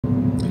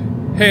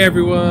Hey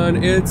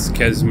everyone, it's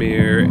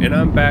Kesmir, and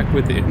I'm back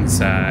with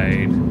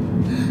Inside.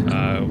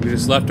 We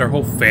just left our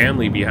whole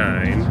family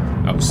behind.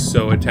 I was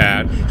so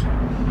attached.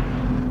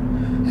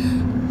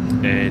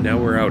 And now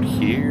we're out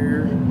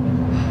here.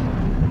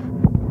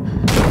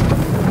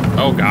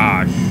 Oh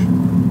gosh.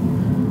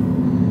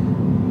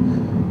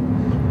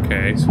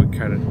 Okay, so we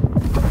kind of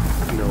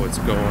know what's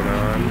going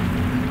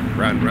on.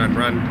 Run, run,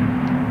 run.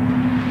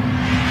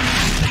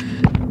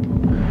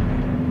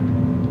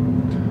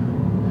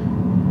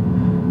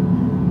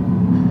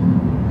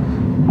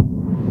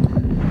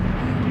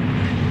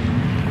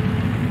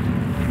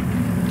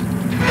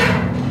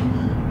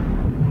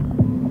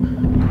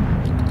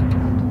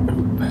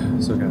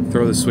 So I gotta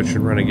throw the switch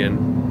and run again.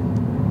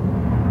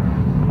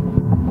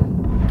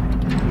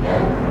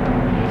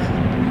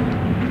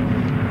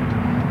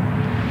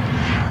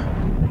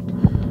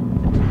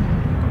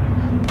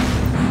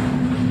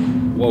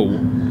 Whoa.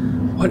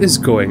 What is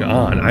going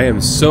on? I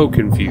am so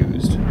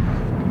confused.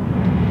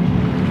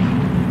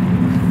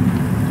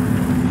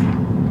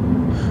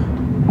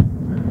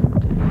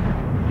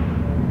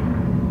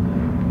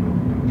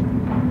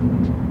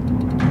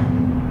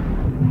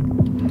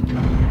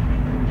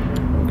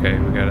 Okay,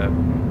 we gotta...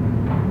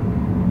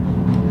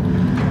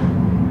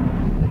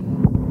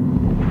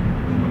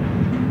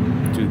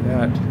 do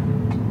that.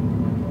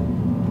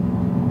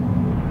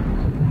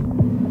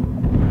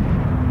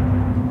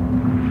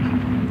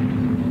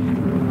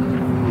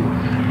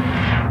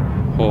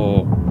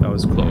 Oh, that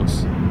was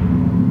close.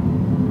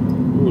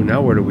 Ooh,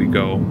 now where do we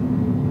go?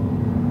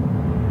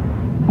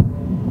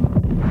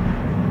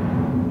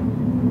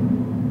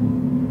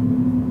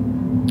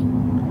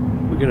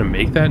 We gonna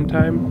make that in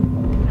time?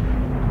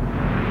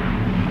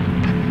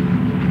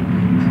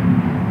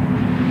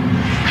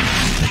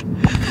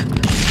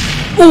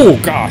 Oh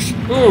gosh!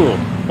 Oh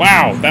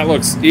wow, that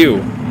looks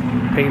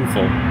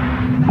painful.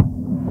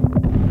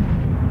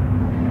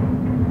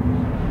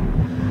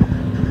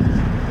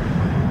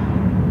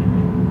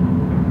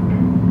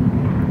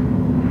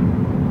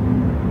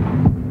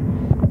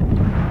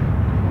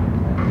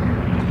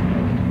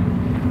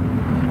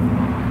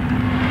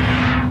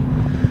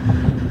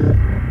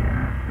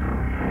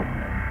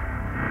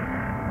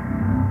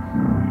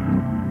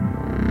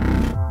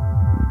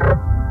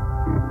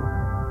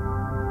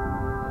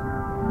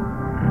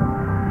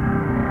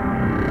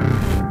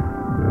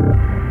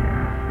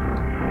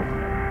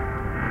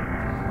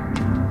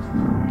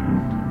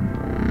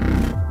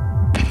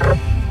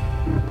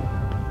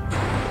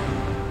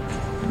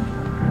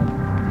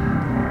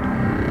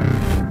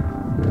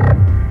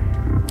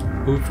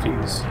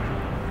 Oofties.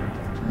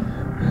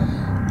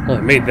 Well,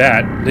 I made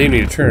that. They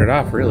need to turn it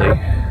off, really. I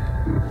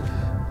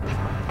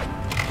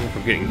think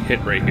I'm getting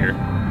hit right here.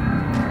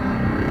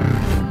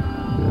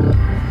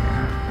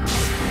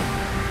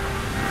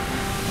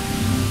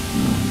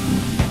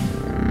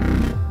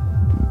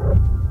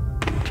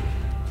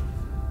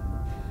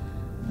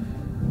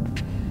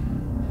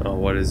 Oh,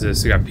 what is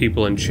this? We got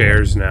people in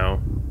chairs now.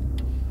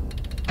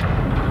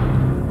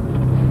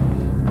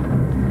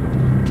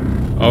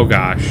 Oh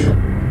gosh.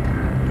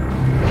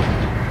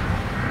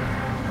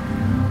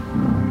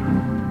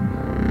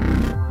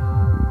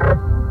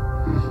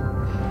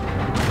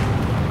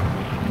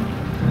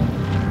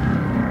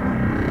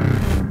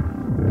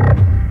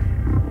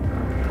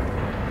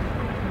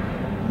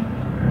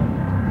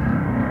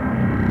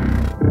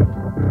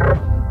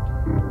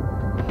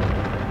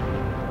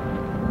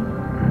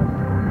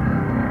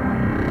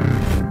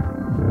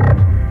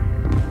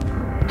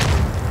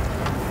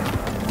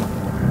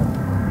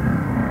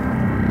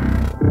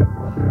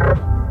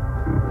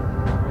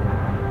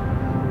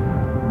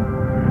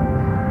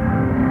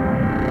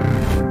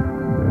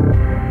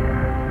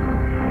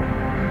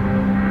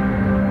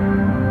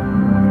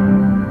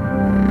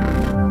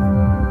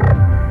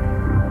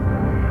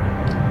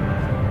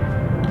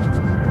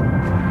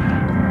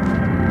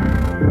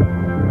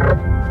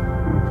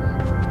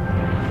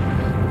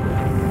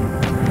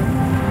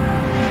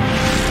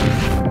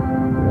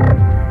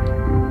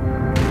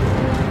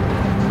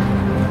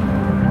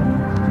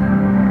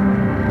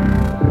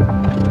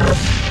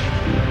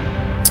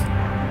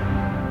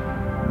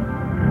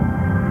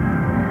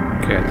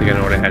 Okay, I think I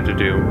know what I had to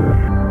do.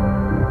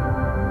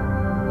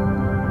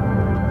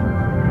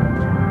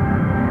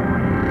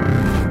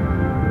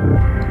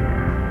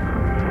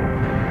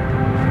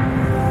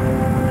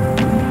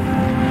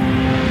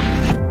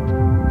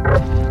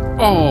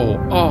 Oh,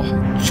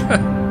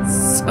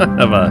 son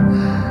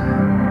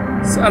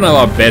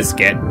of a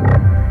biscuit.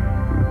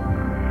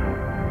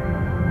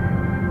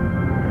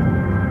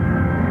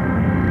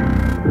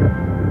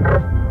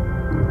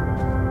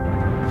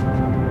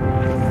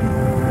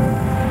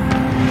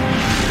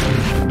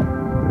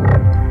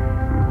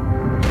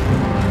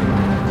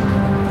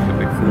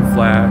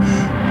 Flash.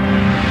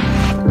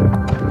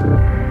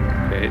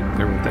 Okay,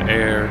 they're with the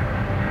air.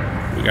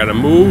 We gotta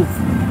move.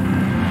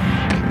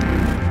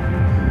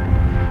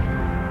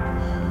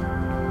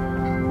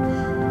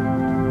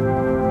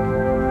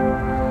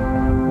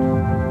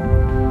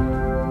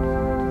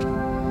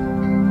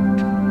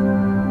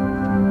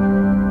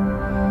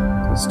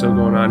 still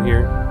going on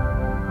here?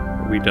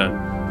 Are we done?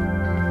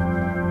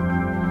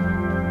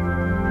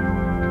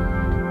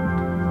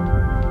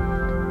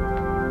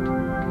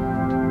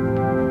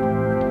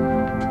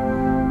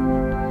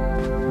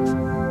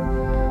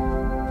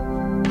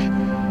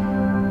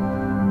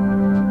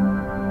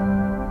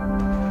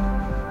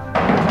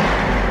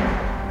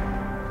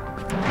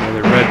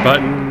 Another red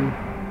button.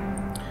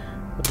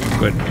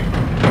 Good.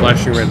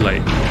 Flashing red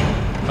light.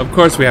 Of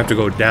course we have to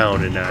go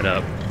down and not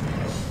up.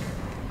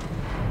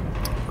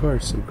 Of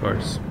course, of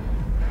course.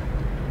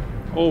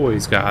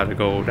 Always gotta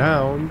go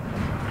down.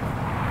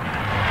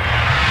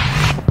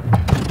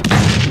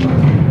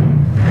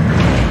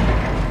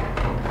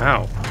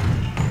 Ow.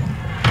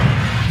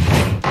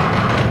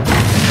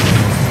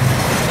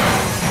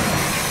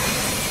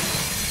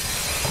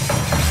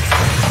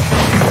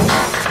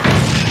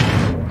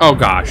 Oh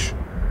gosh.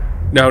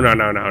 No, no,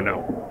 no, no,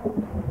 no.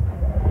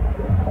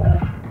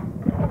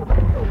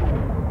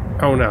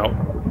 Oh no.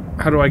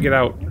 How do I get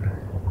out?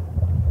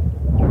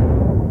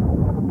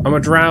 I'm gonna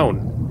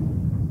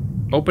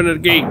drown. Open the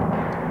gate.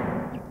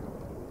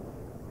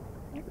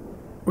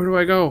 Where do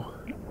I go?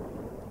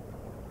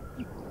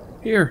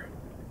 Here.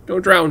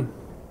 Don't drown.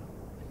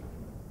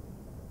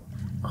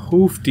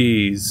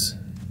 Hoofties.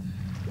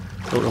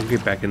 Don't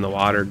get back in the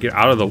water. Get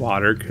out of the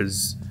water,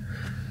 because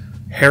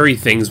hairy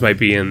things might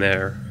be in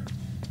there.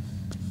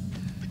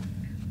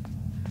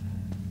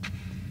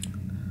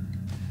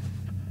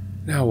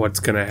 Now what's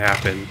gonna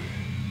happen?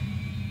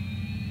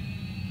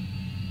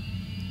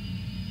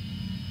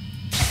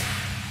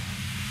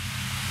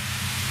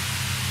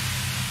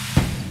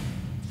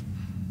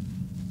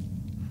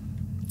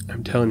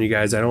 I'm telling you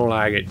guys, I don't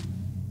like it.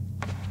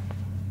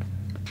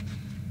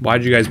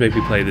 Why'd you guys make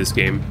me play this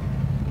game?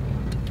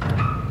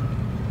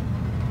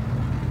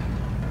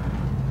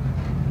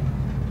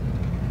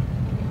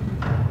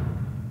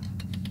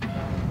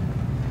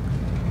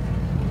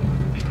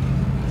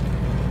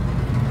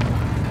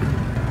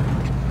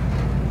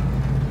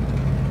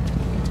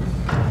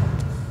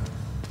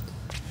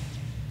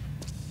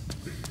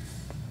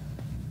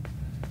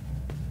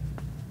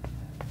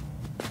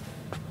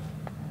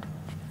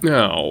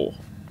 No.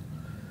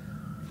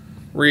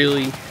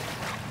 Really?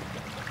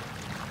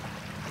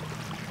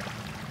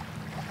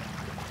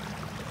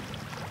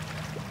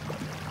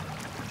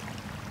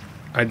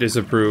 I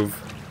disapprove.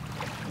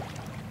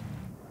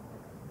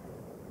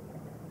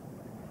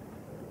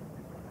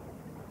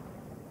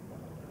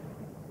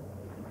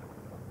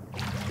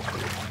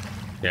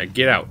 Yeah,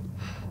 get out.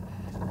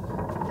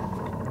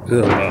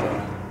 Ugh.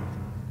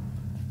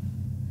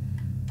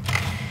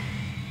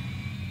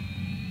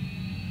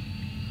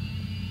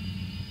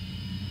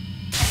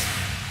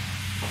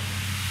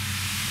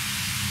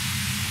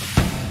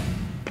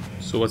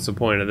 So what's the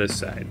point of this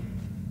side?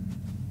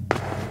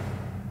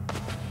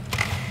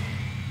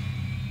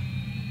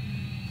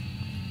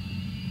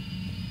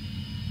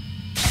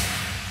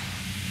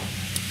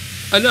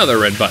 Another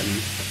red button.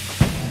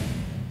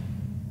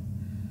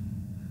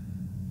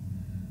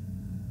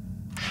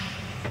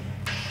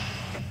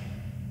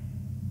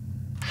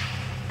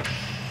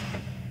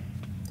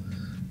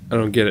 I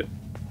don't get it.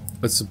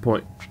 What's the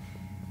point?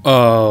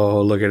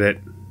 Oh, look at it.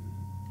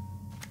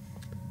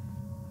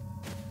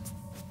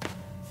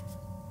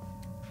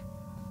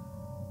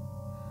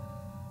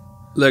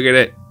 Look at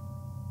it.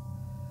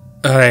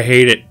 Oh, I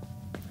hate it.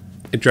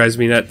 It drives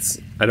me nuts.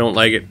 I don't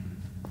like it.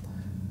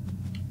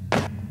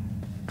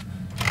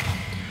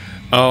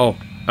 Oh,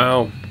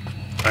 oh.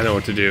 I know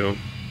what to do.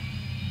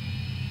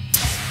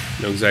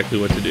 I know exactly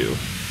what to do.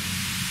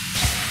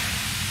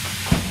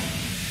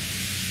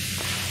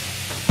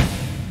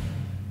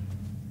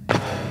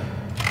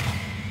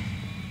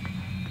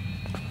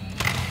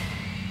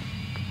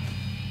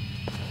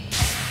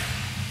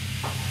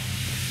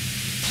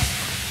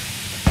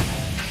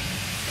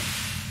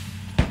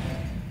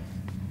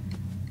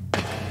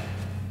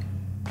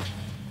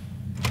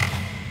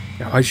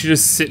 Why is she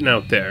just sitting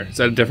out there? Is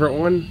that a different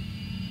one?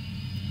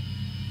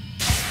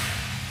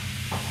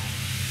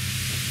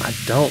 I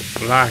don't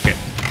like it.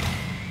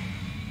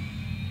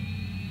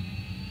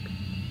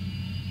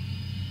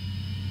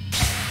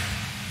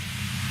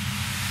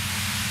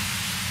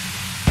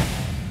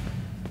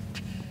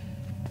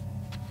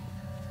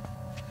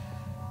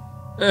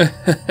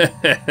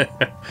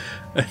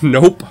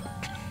 Nope.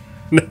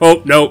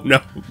 Nope, nope,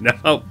 nope,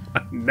 nope,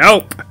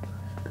 nope.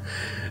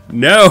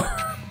 No.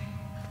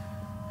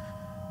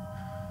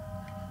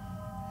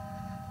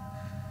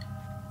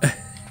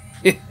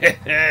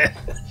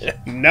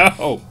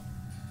 No.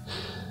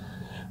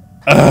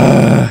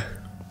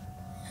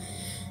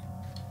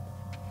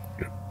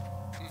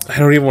 I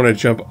don't even want to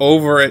jump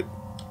over it.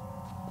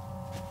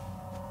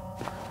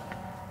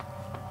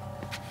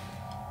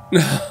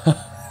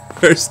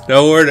 There's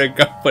nowhere to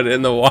go but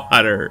in the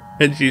water,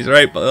 and she's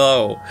right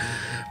below.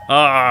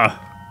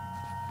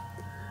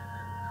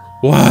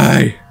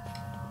 Why?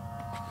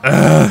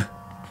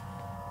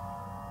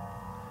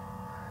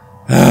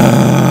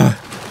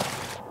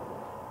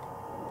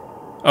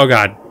 Oh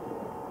God.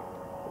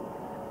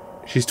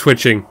 She's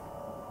twitching.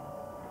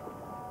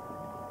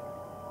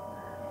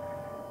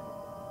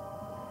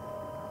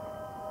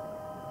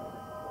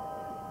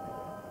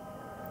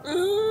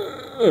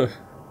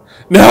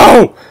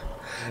 No!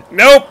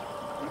 Nope!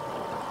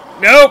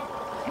 Nope!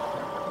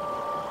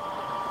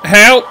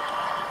 Help!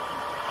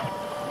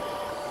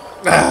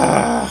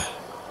 Ah.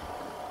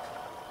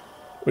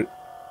 What?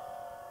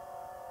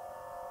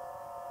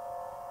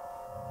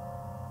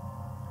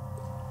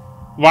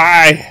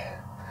 Why?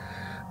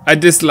 I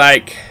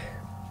dislike.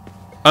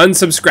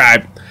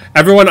 Unsubscribe.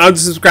 Everyone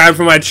unsubscribe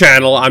from my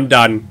channel. I'm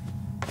done.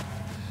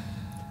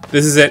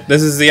 This is it.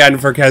 This is the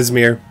end for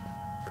Casimir.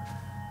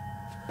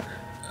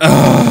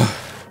 Ugh.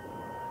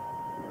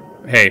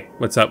 Hey,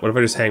 what's up? What if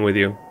I just hang with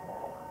you?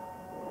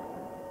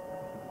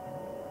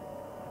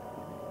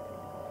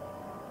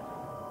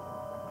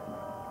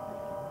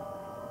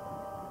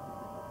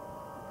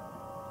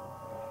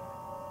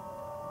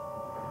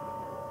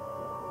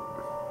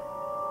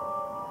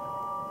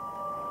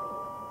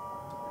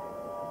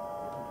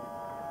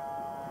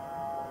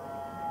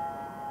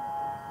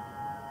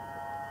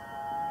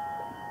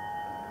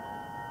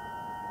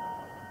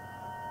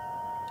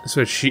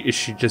 So is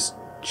she just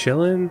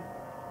chilling?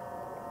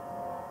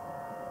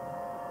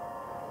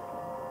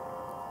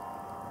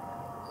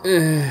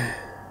 I'm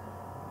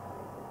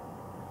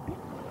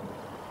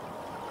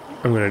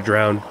gonna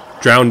drown.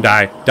 Drown,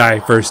 die. Die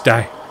first,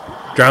 die.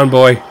 Drown,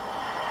 boy.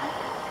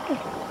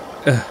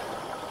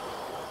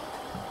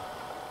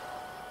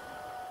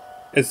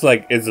 It's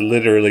like, it's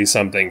literally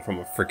something from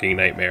a freaking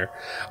nightmare.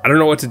 I don't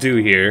know what to do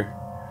here.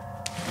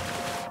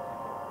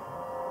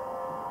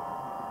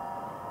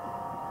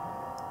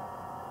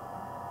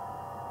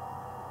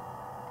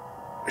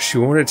 She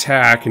won't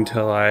attack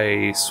until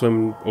I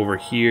swim over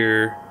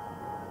here.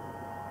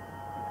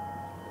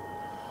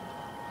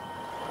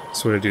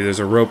 That's what I do. There's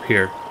a rope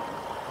here.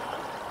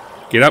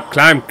 Get up,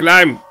 climb,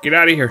 climb, get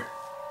out of here.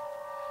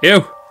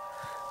 Ew.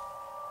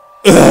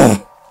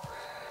 Ugh.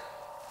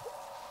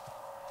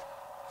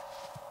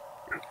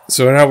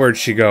 So now where'd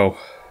she go?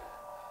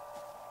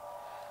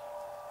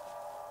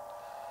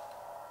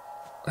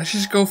 Let's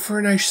just go for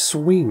a nice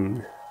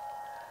swing.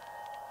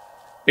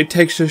 It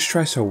takes the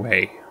stress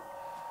away.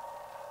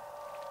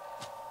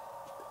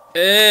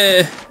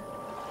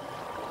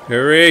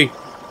 Hurry.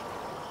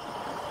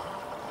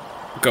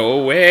 Go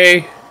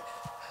away.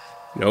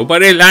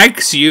 Nobody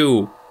likes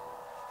you.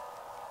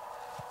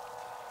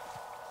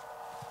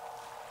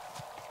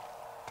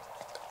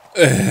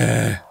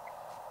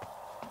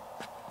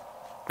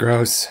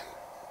 Gross.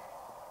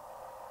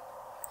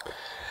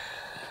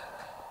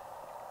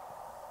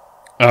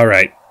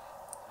 Alright.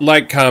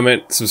 Like,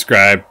 comment,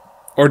 subscribe,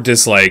 or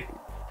dislike.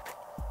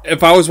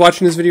 If I was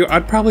watching this video,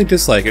 I'd probably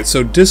dislike it,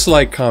 so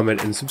dislike,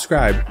 comment, and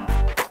subscribe.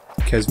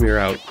 Casimir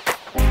out.